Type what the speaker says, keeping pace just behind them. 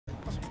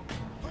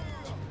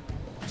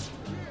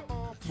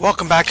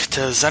Welcome back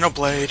to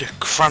Xenoblade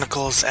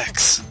Chronicles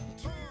X.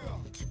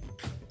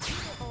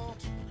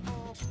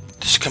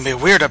 This is gonna be a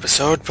weird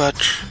episode, but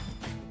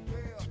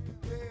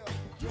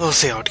we'll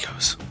see how it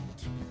goes.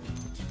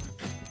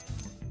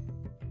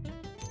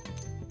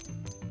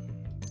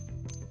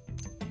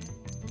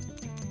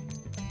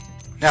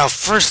 Now,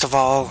 first of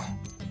all,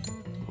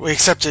 we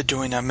accepted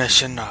doing a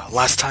mission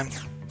last time.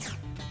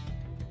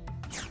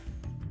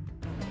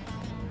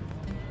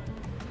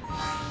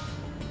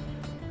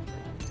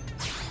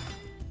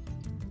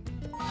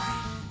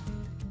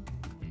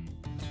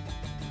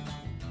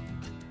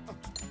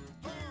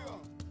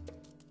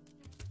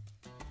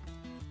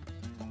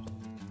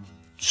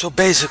 So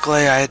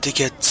basically, I had to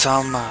get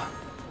some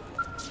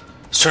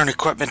certain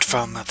equipment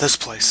from this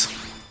place.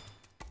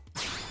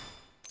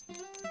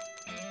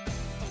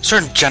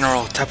 Certain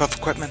general type of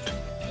equipment.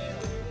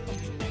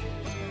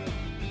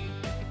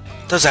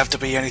 Doesn't have to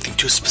be anything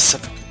too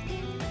specific.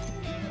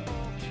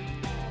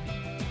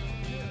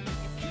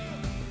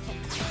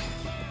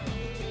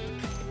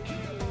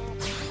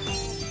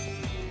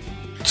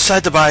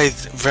 Decided to buy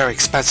very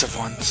expensive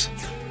ones.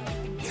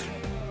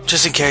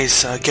 Just in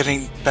case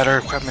getting better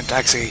equipment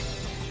actually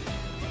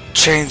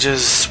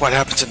changes what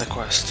happens in the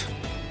quest.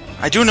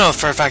 I do know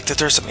for a fact that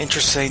there's some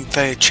interesting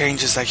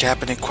changes that can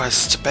happen in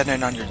quests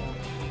depending on your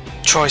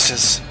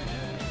choices.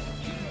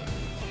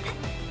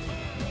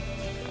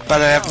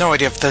 But I have no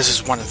idea if this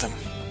is one of them.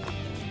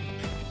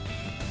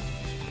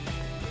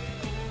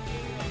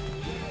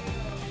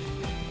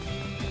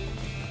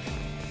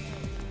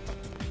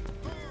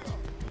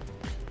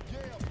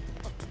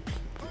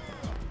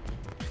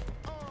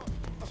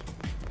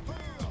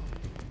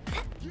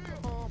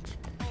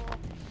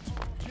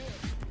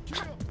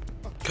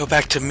 Go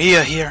back to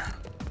Mia here.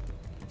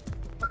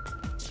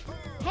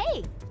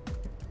 Hey.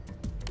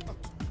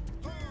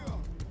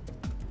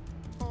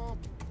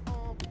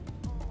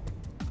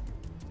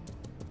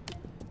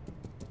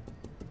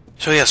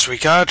 So yes, we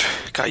got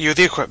you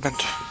the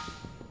equipment.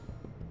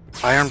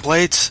 Iron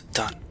blades,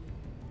 done.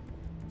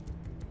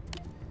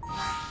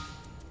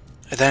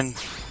 And then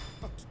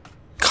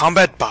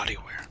combat bodywear.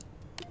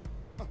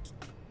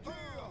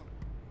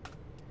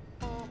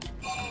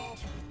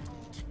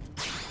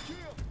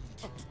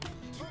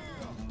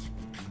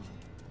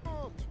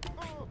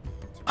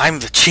 I'm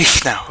the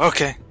chief now.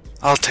 Okay,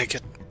 I'll take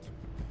it.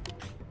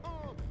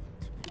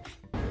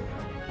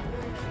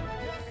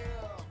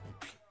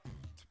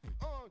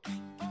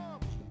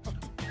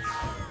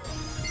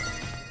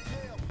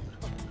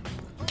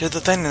 Did the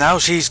thing, now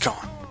she's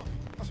gone.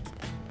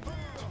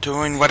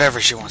 Doing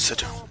whatever she wants to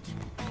do.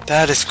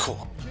 That is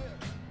cool.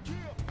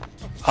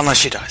 Unless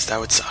she dies, that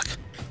would suck.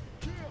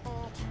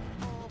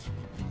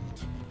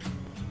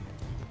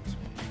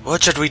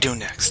 What should we do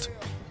next?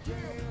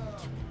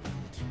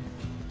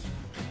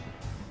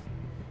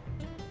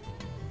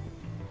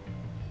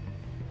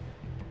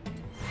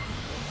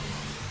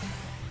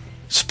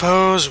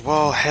 Suppose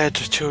we'll head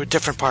to a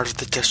different part of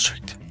the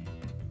district.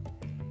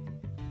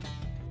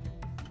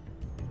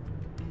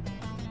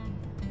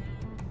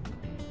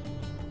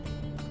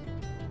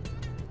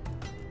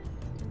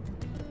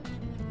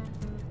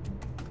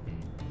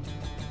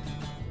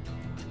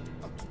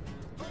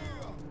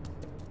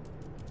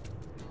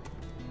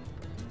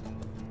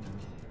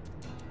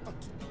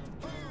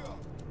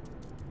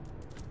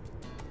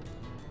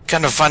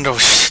 Kind of fun to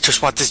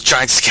just watch this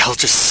giant scale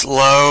just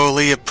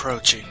slowly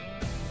approaching.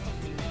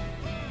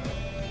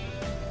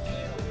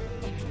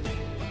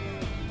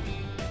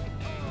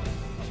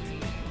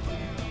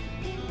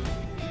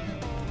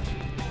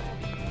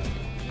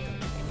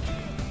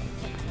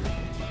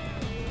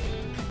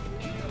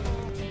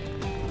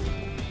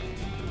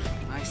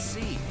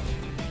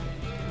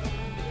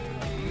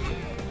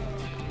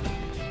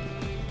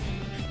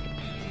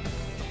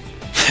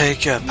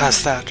 Take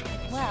past that.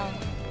 Well,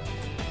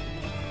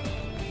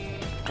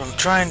 What I'm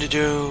trying to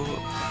do,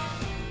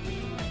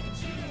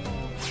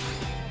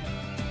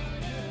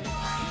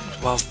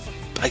 well,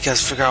 I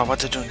guess figure out what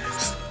to do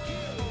next.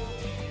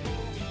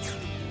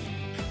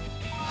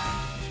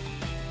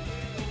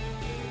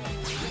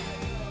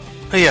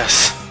 But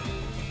yes,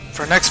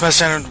 for next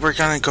mission, we're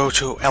gonna go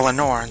to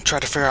Eleanor and try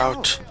to figure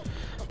out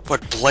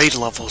what blade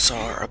levels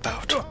are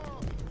about.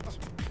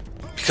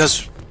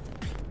 Because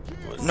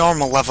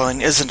normal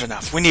leveling isn't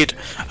enough. We need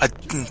an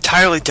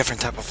entirely different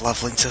type of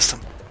leveling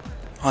system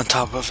on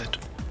top of it,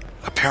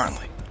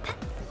 apparently.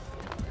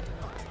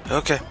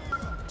 Okay.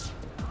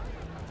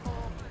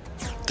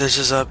 This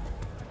is a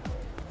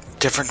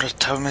different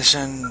type of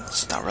mission.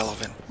 It's not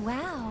relevant.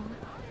 wow.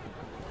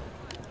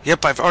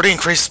 Yep, I've already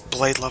increased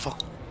blade level.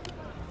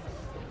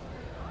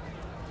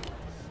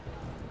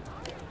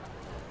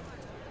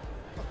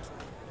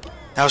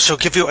 Now she'll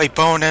give you a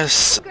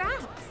bonus. Congrats.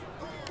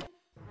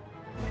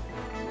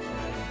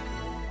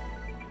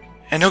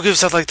 And he'll give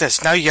stuff like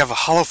this. Now you have a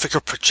hollow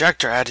figure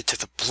projector added to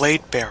the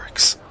blade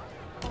barracks,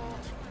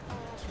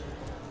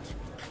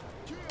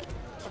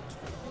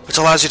 which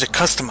allows you to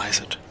customize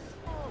it.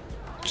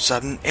 Which is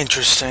an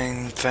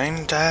interesting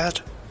thing to add.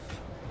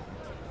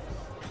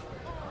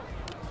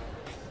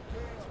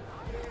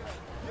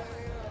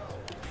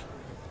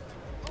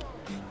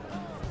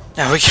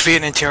 Now we can be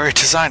an interior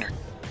designer.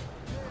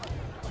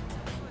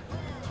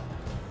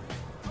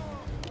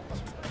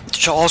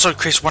 Which will also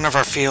increase one of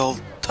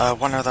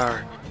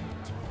our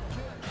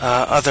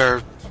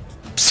other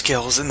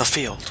skills in the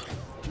field.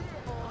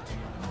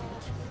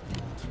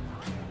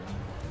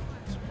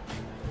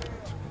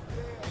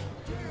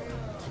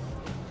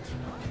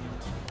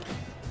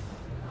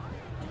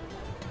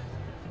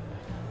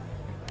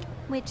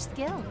 Which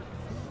skill?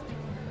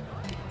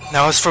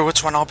 Now as for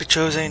which one I'll be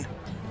choosing,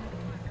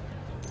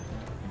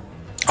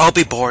 I'll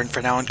be boring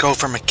for now and go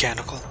for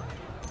mechanical.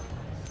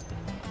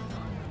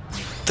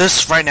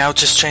 This right now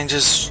just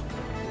changes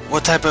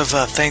what type of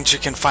things you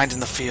can find in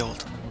the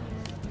field.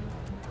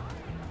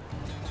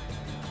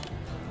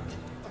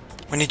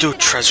 When you do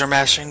treasure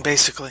mashing,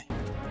 basically.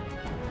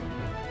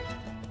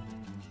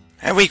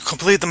 And we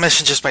complete the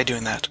mission just by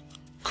doing that.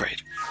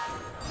 Great.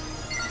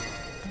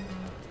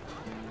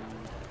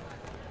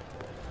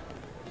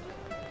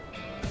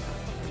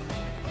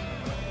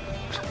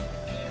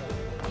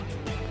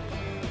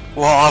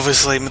 Well,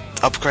 obviously,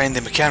 upgrading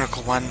the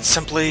mechanical one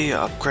simply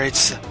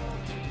upgrades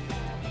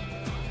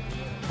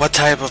what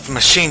type of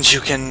machines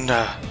you can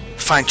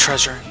find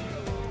treasure in.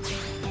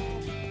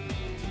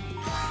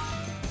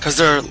 Because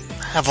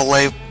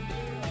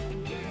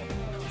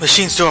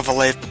machines do have a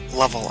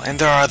level, and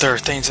there are other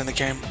things in the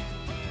game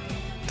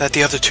that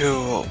the other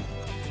two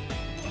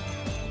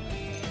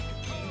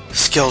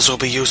skills will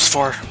be used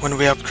for when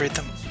we upgrade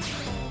them.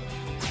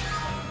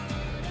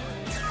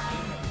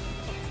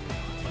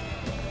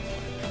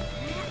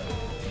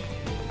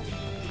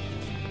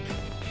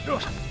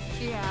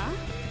 Yeah.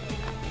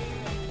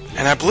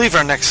 And I believe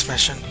our next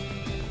mission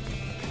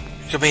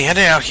could be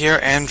heading out here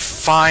and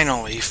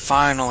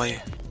finally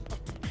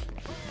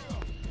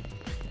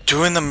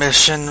doing the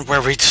mission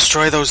where we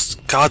destroy those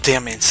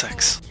goddamn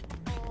insects.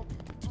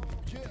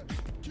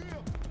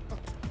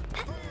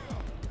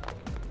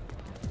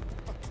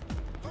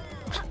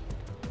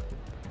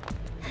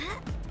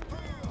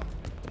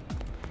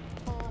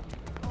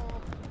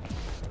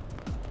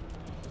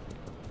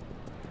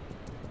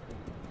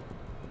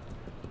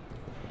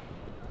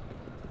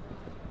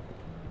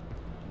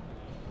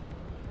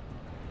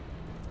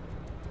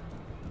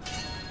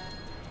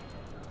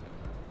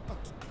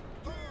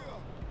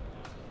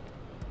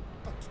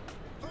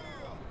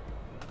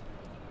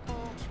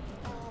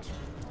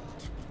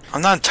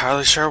 I'm not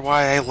entirely sure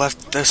why I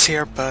left this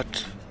here,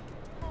 but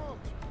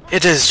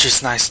it is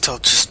just nice to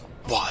just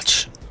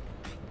watch.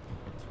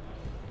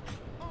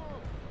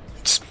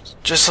 It's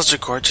just such a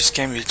gorgeous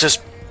game. You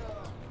just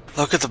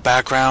look at the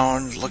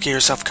background, look at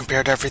yourself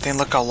compared to everything,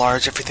 look how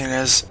large everything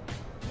is,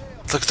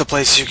 look at the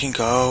places you can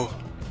go,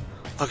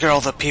 look at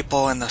all the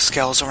people and the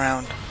scales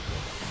around.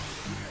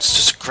 It's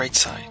just a great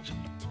sight.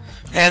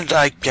 And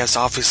I guess,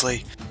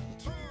 obviously,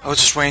 I was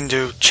just waiting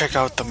to check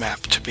out the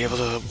map to be able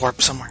to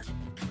warp somewhere.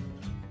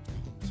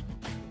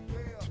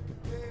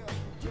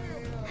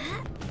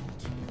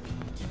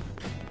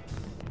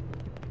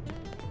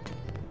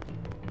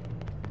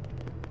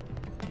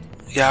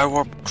 Yeah, I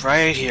warped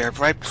right here,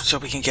 right so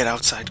we can get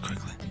outside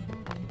quickly.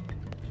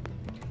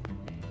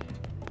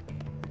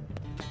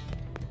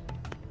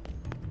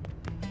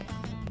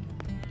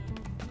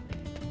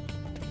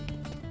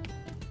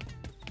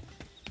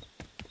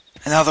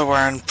 And now that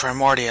we're in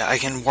Primordia, I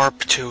can warp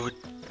to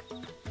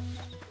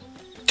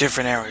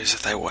different areas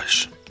if I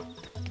wish.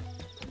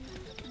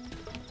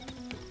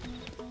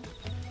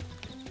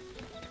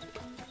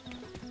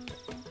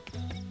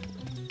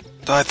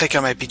 Though I think I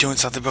might be doing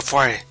something before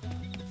I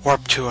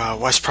warp to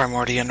West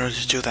Primordia in order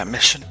to do that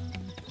mission.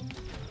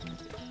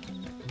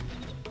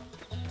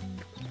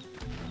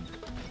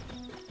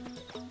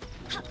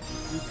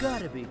 You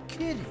gotta be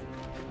kidding.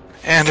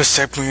 And a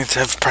segment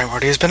of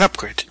Primordia has been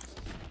updated.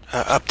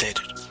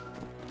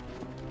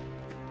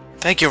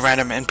 Thank you,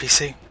 random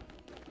NPC.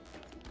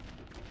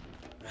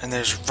 And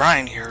there's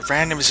Ryan here.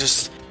 Random is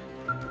just,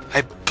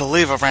 I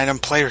believe, a random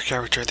player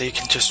character that you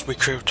can just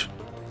recruit.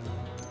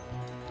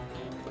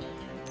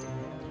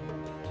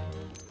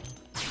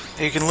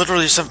 You can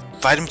literally just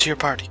invite him to your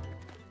party.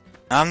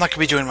 Now, I'm not going to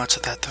be doing much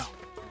of that, though.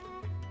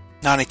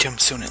 Not anytime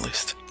soon, at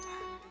least.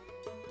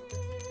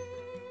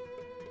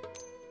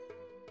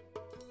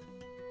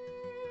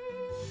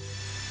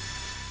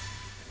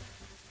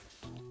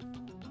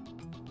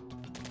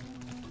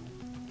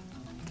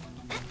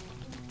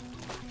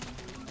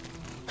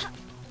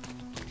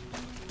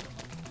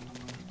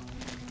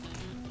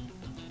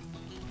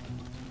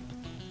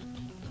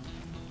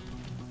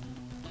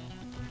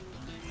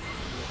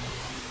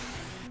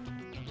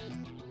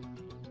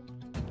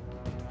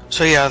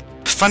 So yeah,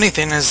 funny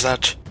thing is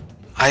that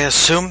I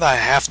assume that I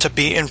have to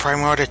be in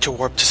Primordia to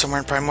warp to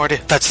somewhere in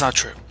Primordia. That's not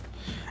true.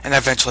 And I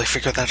eventually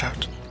figured that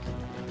out.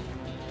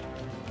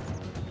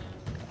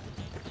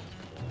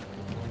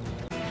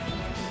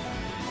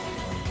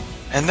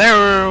 And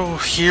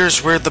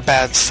here's where the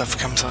bad stuff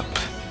comes up.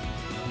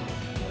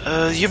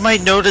 You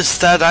might notice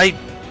that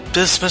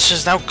this mission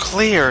is now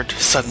cleared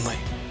suddenly.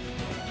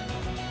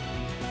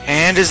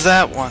 And is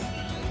that one.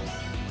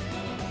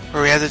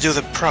 Where we had to do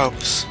the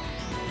probes.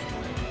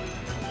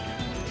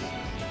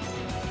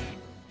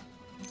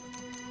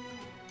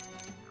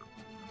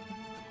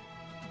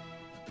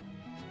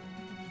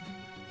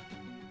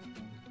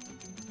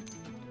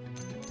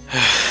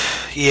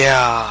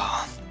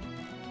 Yeah.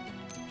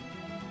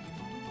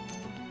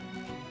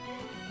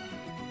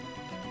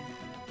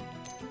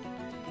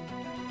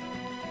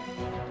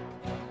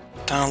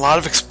 Done a lot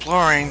of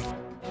exploring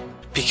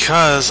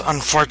because,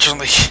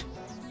 unfortunately,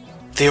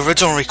 the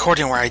original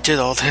recording where I did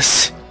all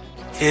this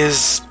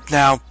is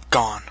now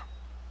gone.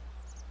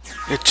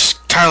 It's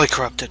entirely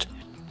corrupted.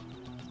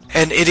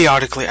 And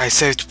idiotically, I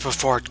saved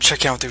before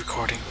checking out the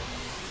recording.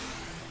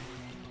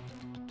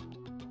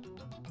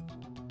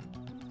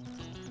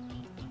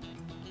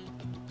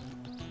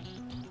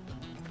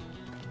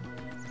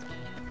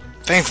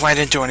 Thankfully, I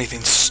didn't do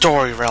anything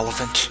story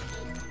relevant.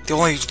 The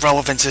only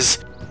relevance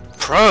is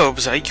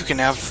probes. You can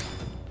have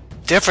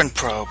different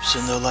probes,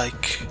 and they're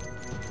like...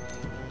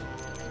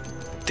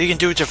 They can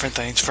do different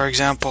things. For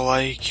example,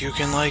 like, you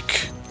can,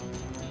 like,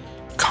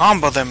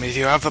 combo them if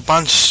you have a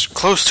bunch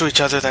close to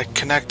each other that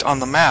connect on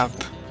the map.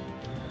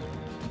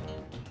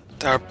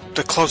 They're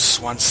the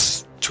closest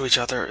ones to each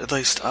other, at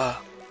least,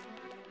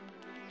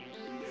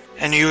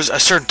 and you use a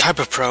certain type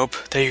of probe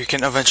that you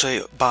can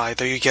eventually buy,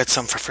 though you get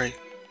some for free.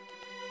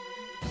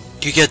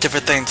 You get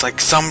different things, like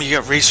some you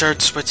get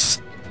research, which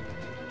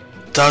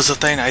does a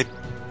thing, I'm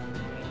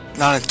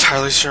not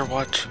entirely sure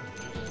what.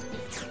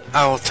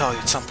 I will tell you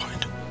at some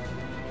point.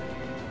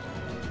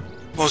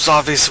 Most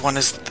obvious one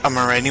is a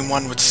Moranium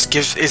one, which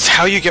is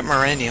how you get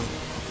Moranium.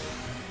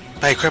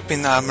 By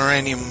equipping the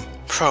Moranium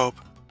probe.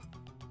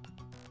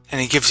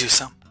 And it gives you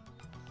some.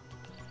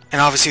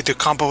 And obviously the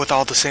combo with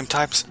all the same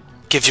types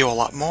gives you a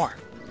lot more.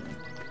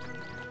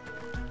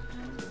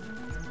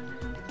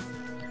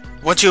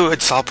 Once you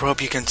install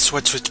probe, you can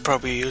switch which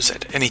probe you use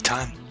at any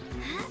time.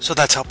 So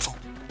that's helpful.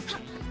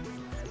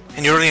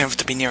 And you don't even have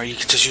to be near it, you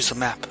can just use the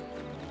map.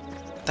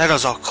 That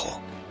is all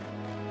cool.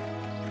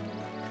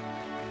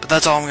 But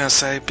that's all I'm gonna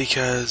say,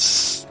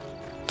 because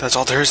that's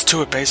all there is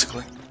to it,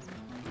 basically.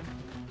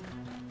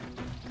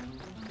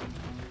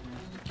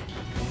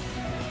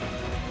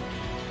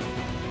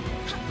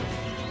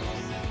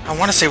 I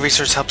want to say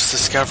research helps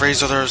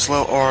discoveries, or those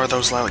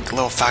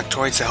little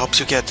factoids that helps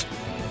you get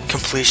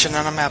completion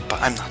on a map,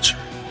 but I'm not sure.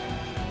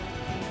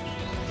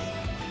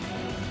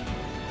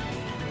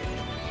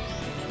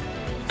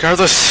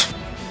 Regardless,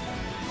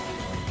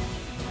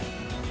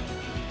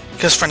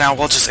 because for now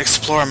we'll just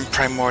explore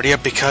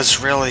Primordia,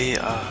 because really,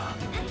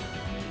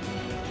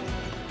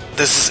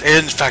 this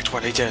is in fact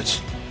what I did.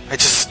 I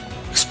just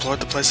explored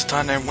the place a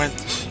ton and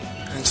went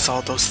and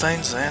installed those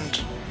things,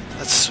 and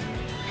that's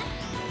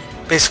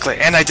basically,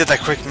 and I did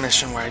that quick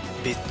mission where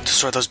I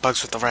destroyed those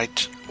bugs with the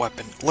right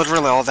weapon.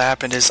 Literally all that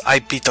happened is I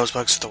beat those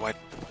bugs with the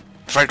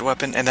right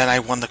weapon, and then I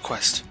won the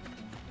quest.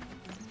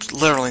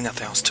 Literally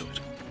nothing else to it.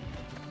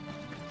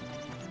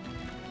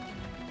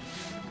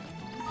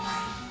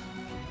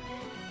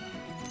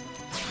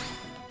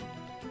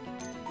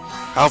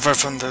 However,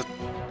 from the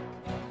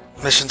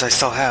missions I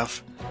still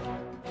have,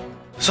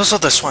 there's also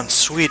this one,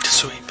 Sweet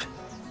Sweep.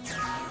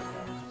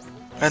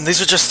 And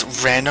these are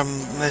just random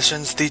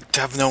missions, they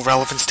have no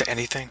relevance to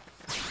anything.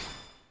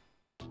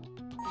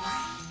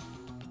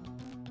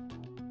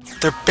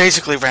 They're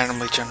basically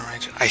randomly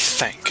generated, I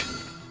think.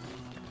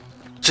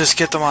 Just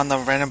get them on the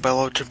random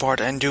bulletin board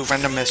and do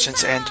random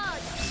missions, and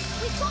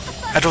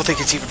I don't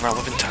think it's even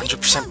relevant to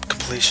 100%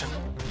 completion.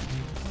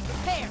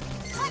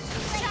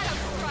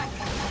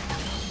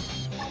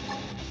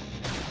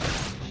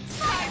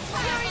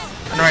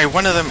 Anyway,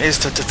 one of them is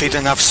to defeat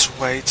enough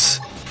sweets,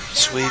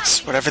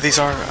 whatever these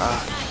are,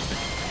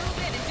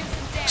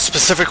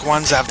 specific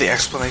ones that have the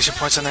exclamation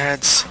points on their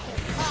heads.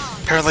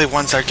 Apparently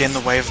ones that get in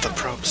the way of the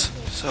probes.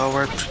 So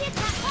we're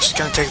just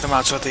gonna take them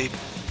out so they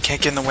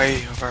can't get in the way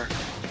of our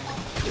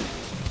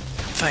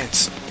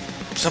things.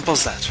 Simple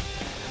as that.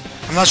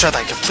 I'm not sure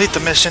that I complete the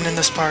mission in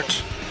this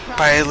part,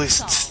 but I at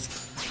least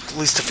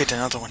defeat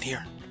another one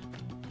here.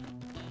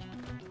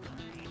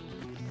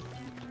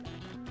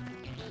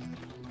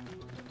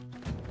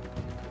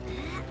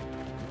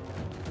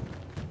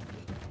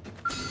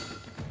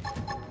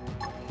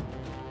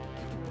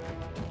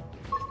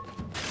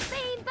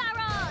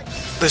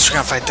 At least we're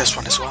gonna fight this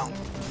one as well.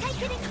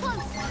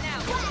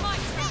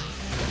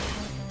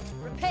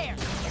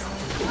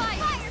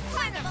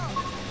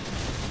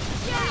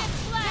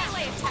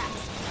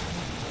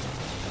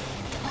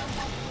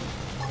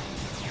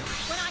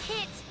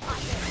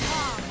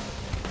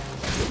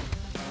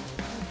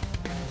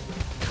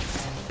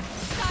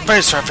 I'm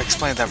pretty sure I've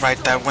explained that right.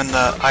 That when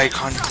the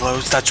icon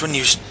glows, that's when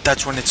it's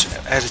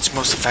at its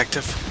most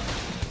effective.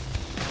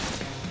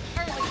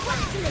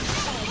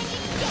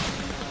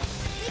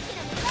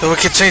 Though it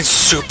can change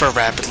super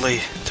rapidly,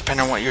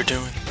 depending on what you're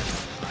doing.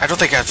 I don't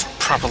think I've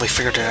properly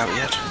figured it out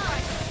yet.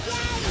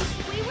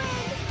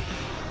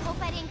 Hope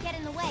I didn't get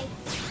in the way.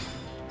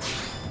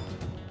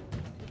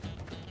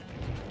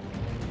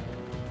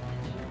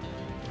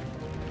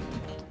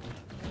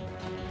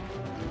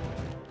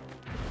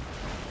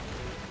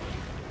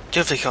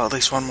 Definitely call at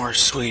least one more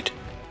sweet.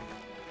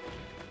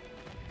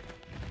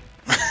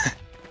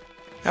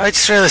 I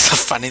just realized how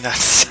funny that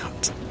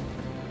sounds.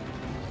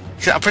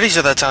 I'm pretty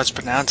sure that's how it's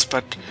pronounced,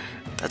 but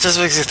that just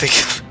makes me think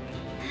of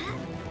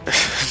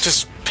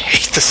just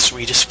pain. the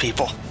sweetest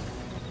people.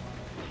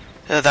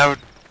 That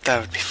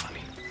would be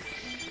funny.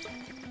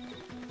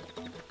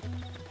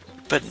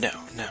 But no.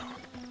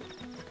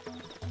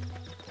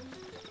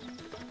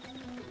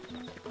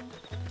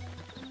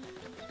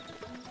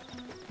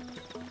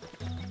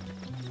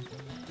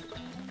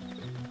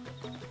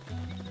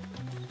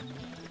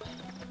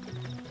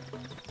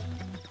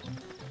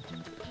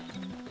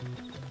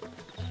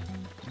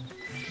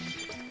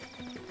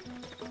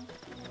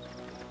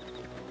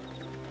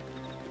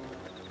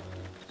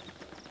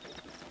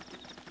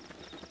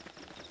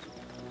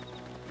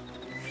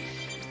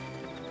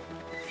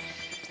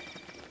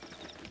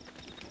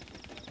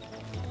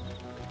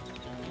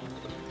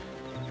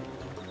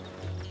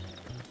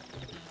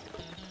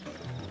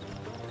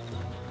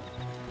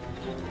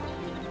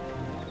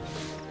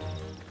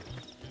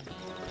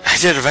 I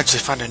did eventually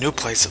find a new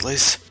place, at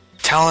least.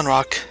 Talon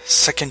Rock,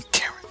 Second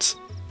Terrence.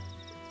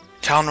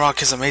 Talon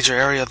Rock is a major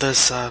area of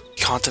this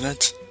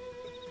continent.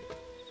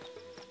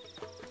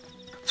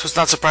 So it's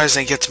not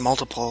surprising it gets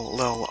multiple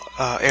little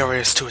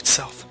areas to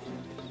itself.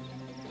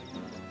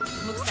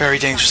 Very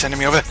dangerous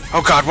enemy over there.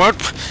 Oh god,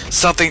 what?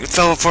 Something,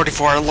 Phil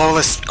 44,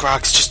 lowless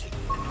Crocs just...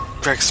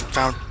 Rex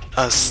found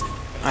us.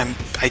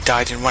 I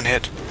died in one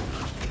hit.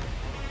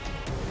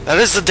 That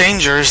is the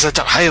danger, is that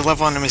high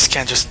level enemies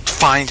can't just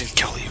find and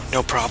kill you,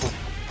 no problem.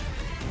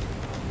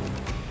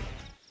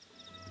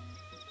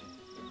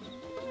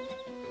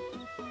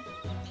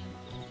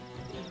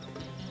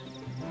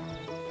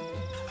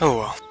 Oh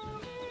well.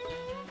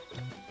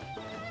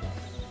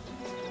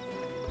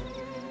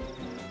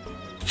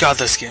 God,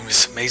 this game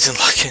is amazing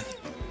looking.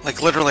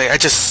 Like literally, I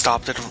just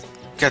stopped it,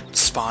 get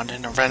spawned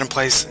in a random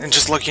place, and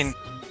just looking,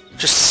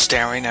 just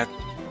staring at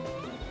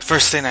the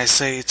first thing I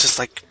see. It's just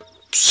like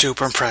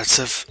super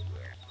impressive.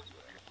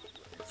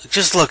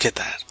 Just look at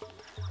that.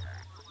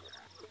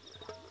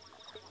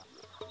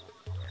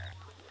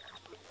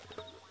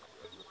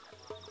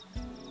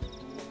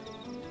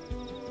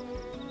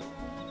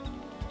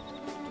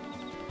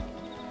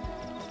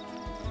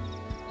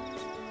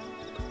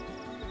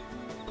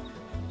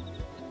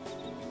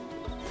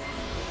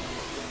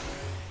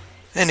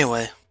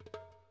 Anyway,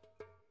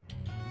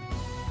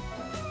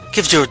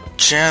 gives you a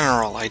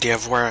general idea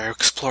of where I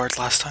explored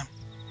last time.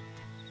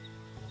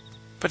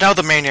 But now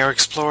the main area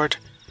explored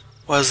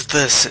was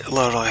this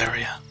little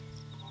area.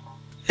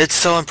 It's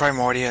still in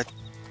Primordia.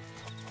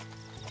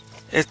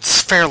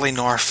 It's fairly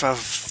north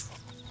of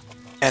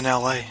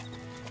NLA.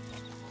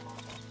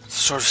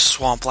 Sort of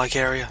swamp-like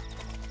area.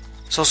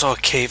 There's also a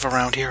cave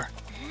around here.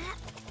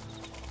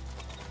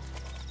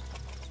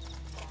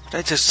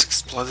 I just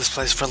explored this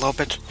place for a little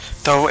bit,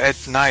 though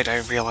at night I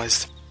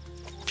realized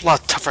a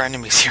lot tougher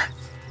enemies here.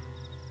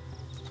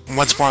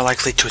 One's more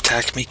likely to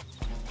attack me.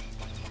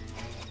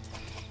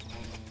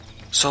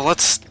 So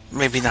let's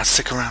maybe not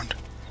stick around.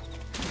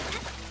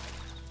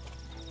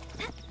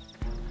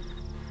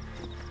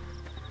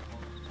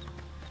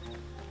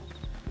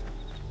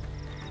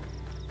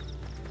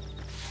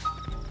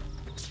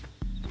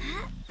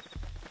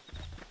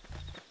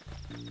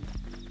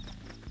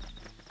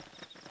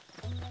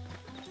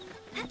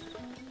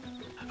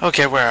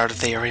 Okay, we're out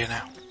of the area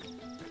now.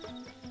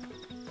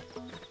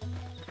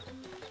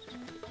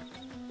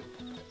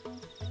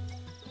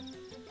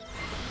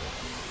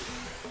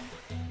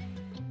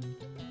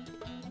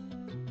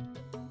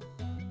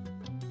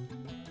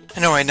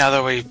 Anyway, now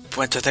that we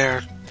went to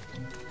there,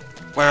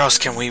 where else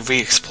can we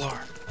re-explore?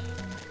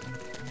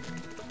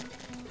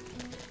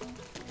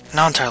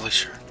 Not entirely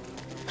sure.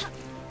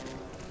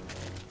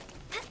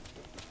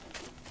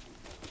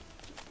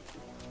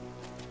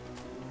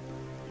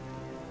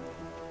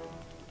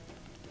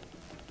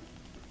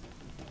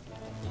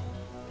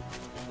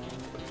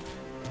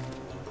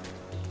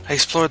 I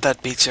explored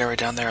that beach area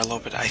down there a little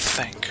bit, I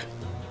think.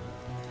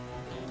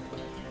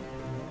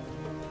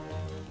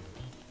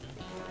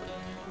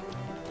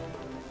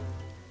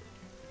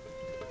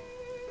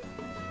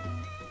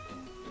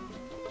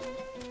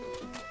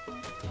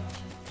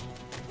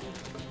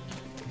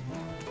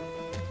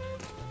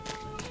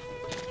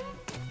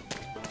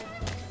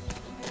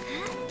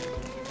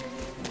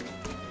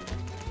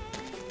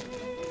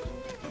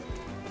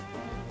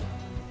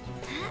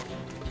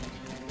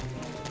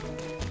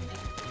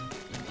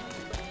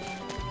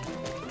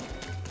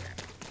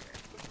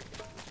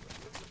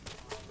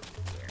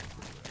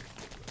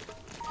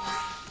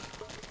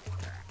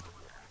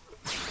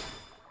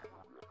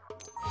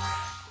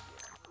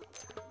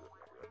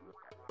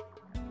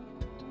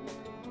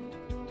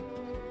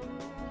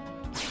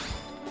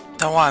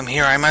 Now while I'm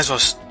here, I might as well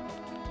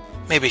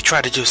maybe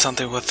try to do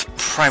something with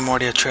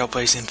Primordia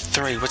Trailblazing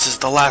 3, which is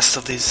the last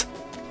of these,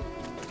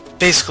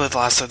 basically the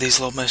last of these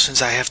little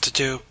missions I have to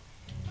do.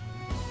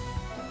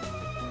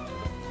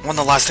 One of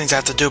the last things I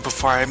have to do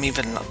before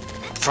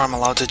I'm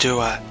allowed to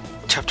do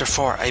Chapter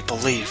 4, I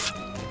believe.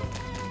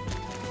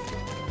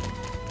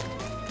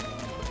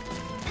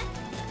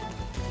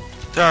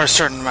 There are a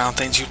certain amount of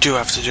things you do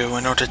have to do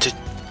in order to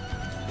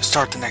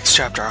start the next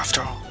chapter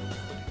after all.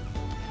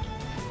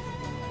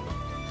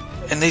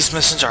 And these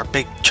missions are a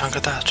big chunk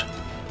of that.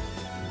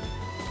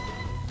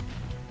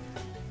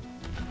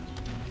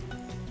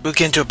 We'll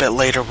get into a bit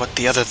later what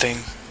the other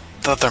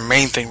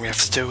main thing we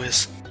have to do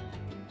is.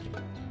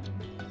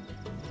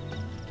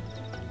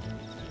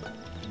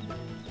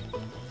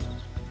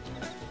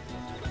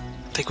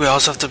 I think we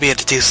also have to be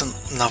at a decent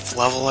enough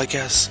level, I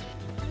guess.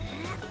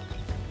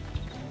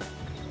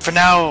 For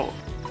now,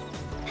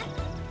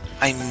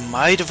 I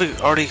might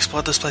have already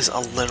explored this place a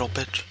little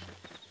bit.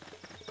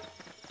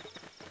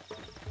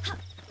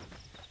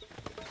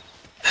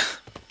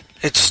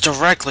 It's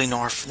directly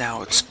north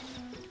now.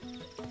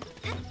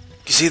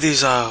 You see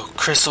these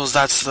crystals?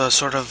 That's the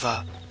sort of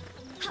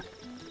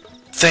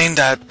thing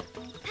that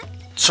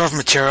sort of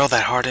material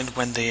that hardened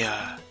when they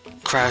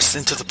crashed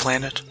into the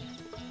planet.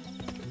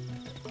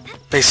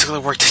 Basically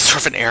worked as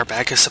sort of an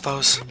airbag, I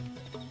suppose.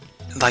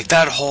 And like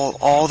that whole,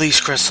 all these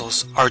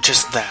crystals are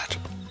just that.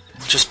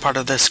 Just part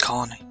of this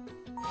colony.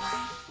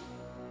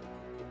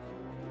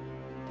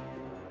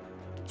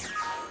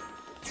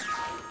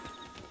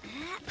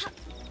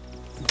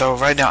 Though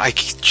right now I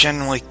can't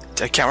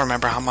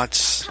remember how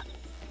much.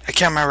 I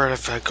can't remember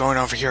if going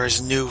over here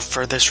is new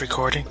for this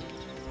recording,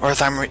 or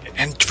if I'm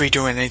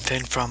redoing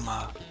anything from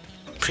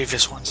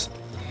previous ones.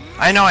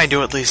 I know I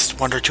do at least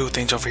one or two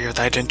things over here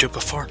that I didn't do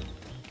before.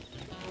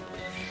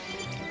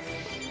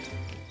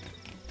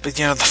 But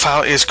you know, the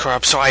file is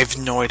corrupt, so I have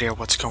no idea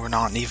what's going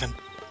on even.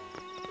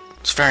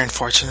 It's very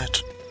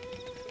unfortunate.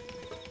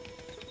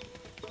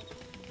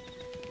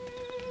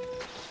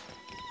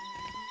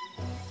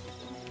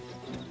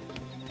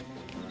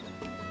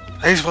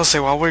 I just will say,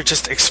 while we're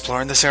just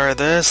exploring this area,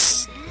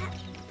 this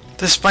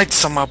might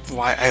sum up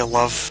why I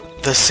love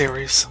this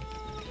series.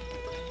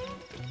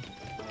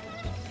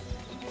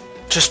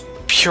 Just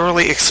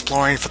purely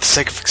exploring for the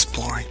sake of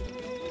exploring.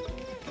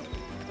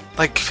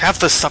 Like, half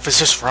the stuff is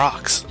just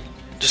rocks.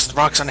 Just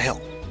rocks on a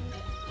hill.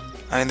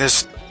 I mean,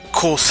 there's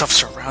cool stuff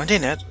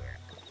surrounding it.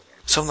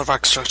 Some of the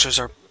rock structures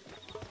are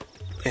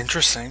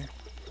interesting.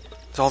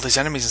 There's all these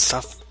enemies and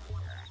stuff.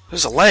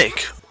 There's a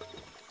lake.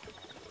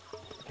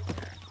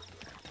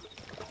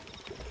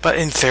 But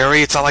in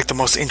theory, it's not like the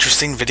most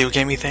interesting video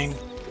gamey thing.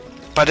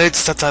 But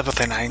it's the type of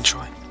thing I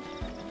enjoy.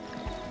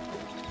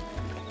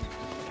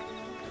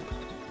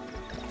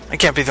 I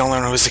can't be the only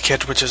one who was a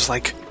kid, which is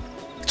like,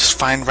 just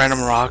find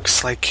random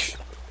rocks, like,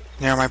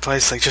 near my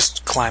place, like,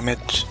 just climb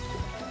it.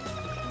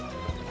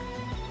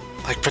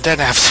 Like, pretend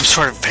to have some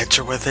sort of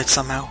adventure with it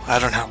somehow. I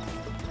don't know.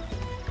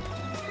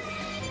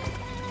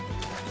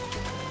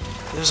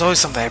 There's always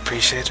something I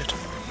appreciated.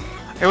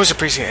 I always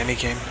appreciate any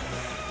game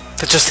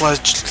that just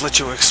let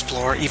you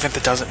explore, even if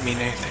it doesn't mean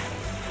anything.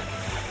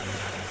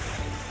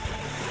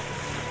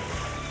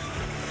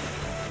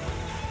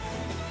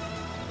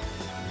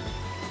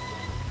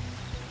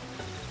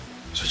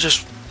 So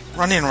just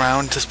running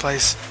around this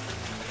place,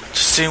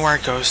 just seeing where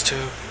it goes to,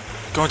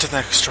 going to the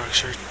next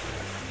structure,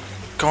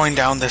 going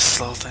down this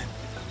little thing,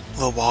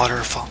 little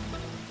waterfall.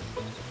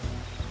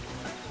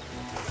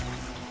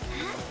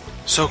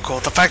 So cool.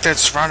 The fact that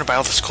it's surrounded by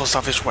all this cool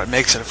stuff is what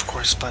makes it, of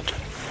course, but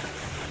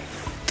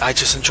I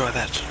just enjoy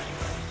that.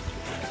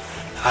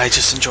 I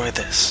just enjoy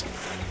this.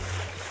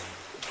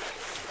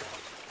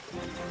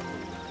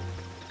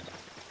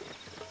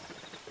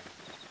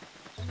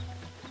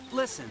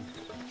 Listen.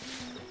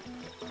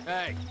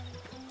 Hey.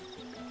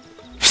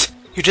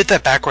 You did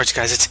that backwards,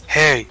 guys. It's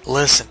hey,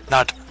 listen,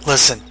 not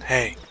listen,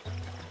 hey.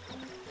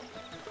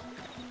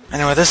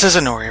 Anyway, this is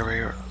a new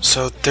area,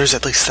 so there's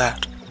at least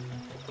that.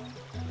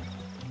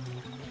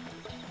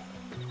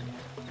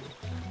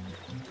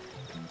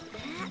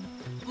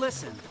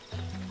 Listen.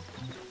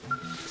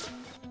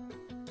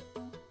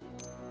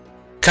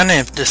 Kinda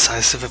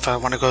indecisive if I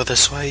want to go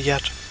this way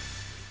yet.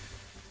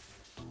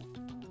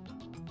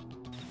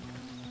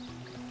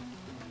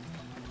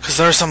 Because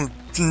there are some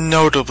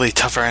notably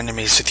tougher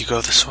enemies if you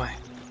go this way.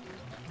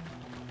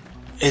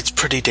 It's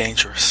pretty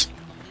dangerous.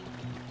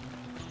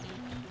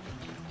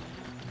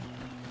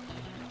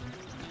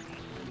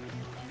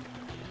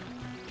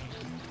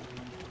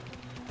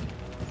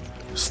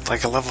 It's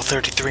like a level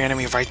 33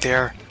 enemy right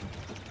there.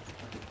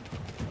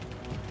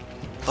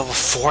 Level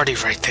 40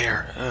 right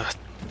there. Ugh,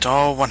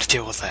 don't want to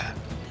deal with that.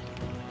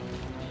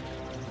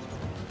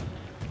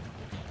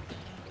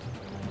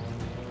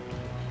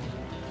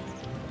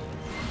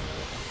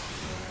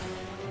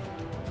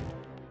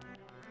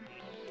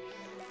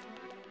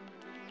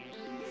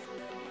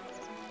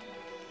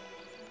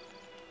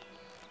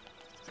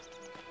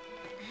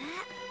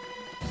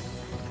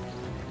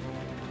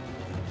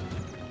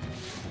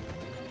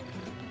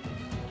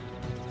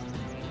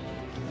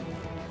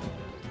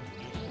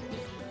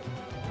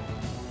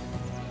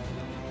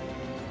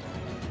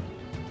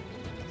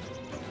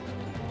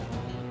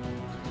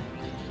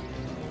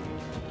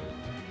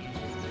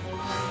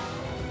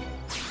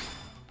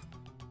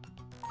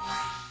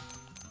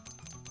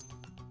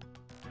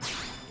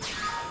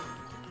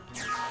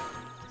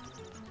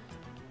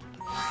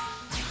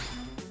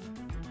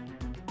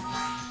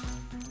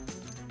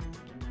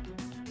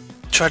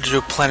 Try to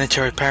do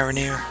Planetary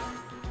Pioneer.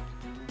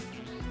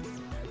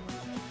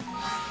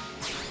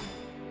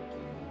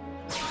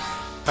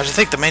 But I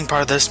think the main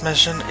part of this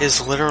mission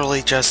is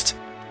literally just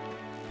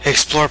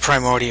explore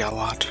Primordia a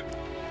lot.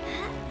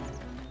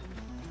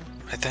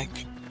 I think.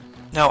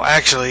 No,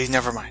 actually,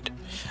 never mind.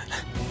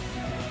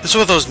 This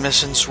was those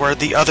missions where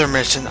the other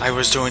mission I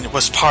was doing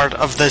was part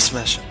of this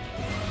mission.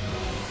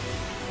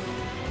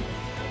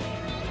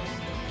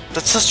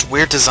 That's just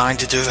weird design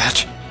to do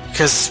that,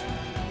 because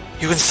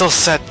you can still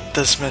set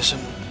this mission,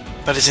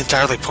 but it's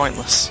entirely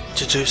pointless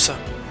to do so.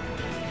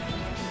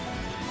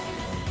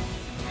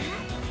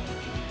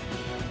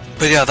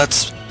 But yeah,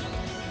 that's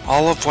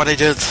all of what I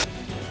did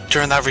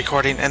during that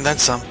recording, and then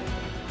some.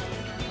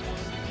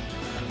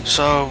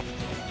 So,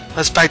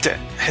 let's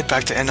head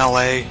back to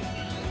NLA.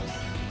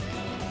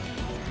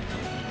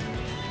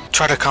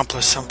 Try to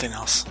accomplish something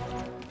else.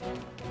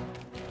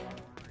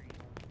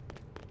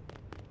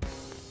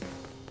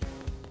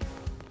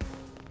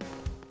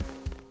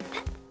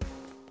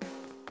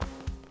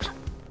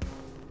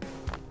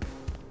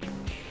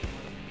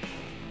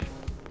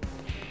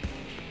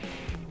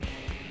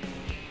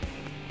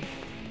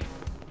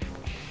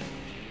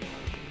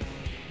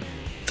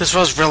 This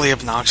was really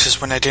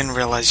obnoxious when I didn't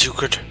realize you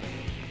could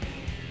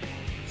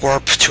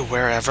warp to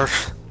wherever.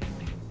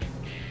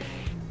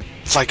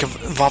 It's like it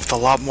involved a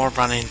lot more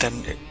running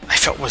than I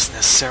felt was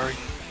necessary.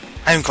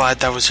 I'm glad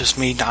that was just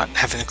me not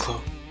having a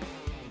clue,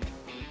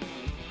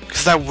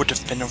 because that would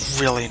have been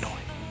really annoying.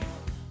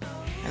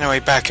 Anyway,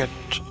 back to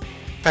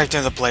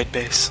the Blade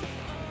base.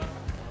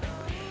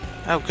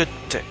 Oh, good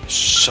day.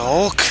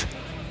 Shulk?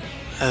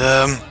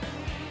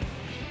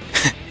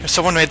 If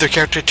someone made their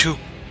character too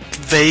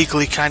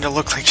vaguely kind of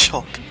look like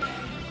Shulk.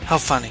 How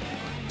funny.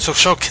 So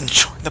Shulk can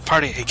join the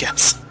party, I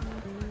guess.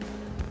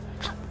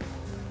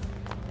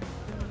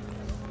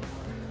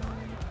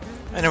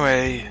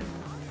 Anyway,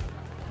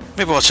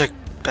 maybe I'll check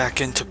back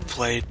into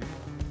Blade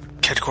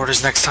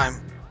headquarters next time.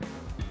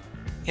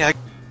 Yeah, I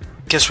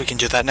guess we can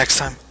do that next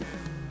time.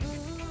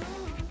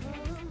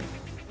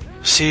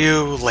 See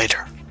you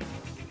later.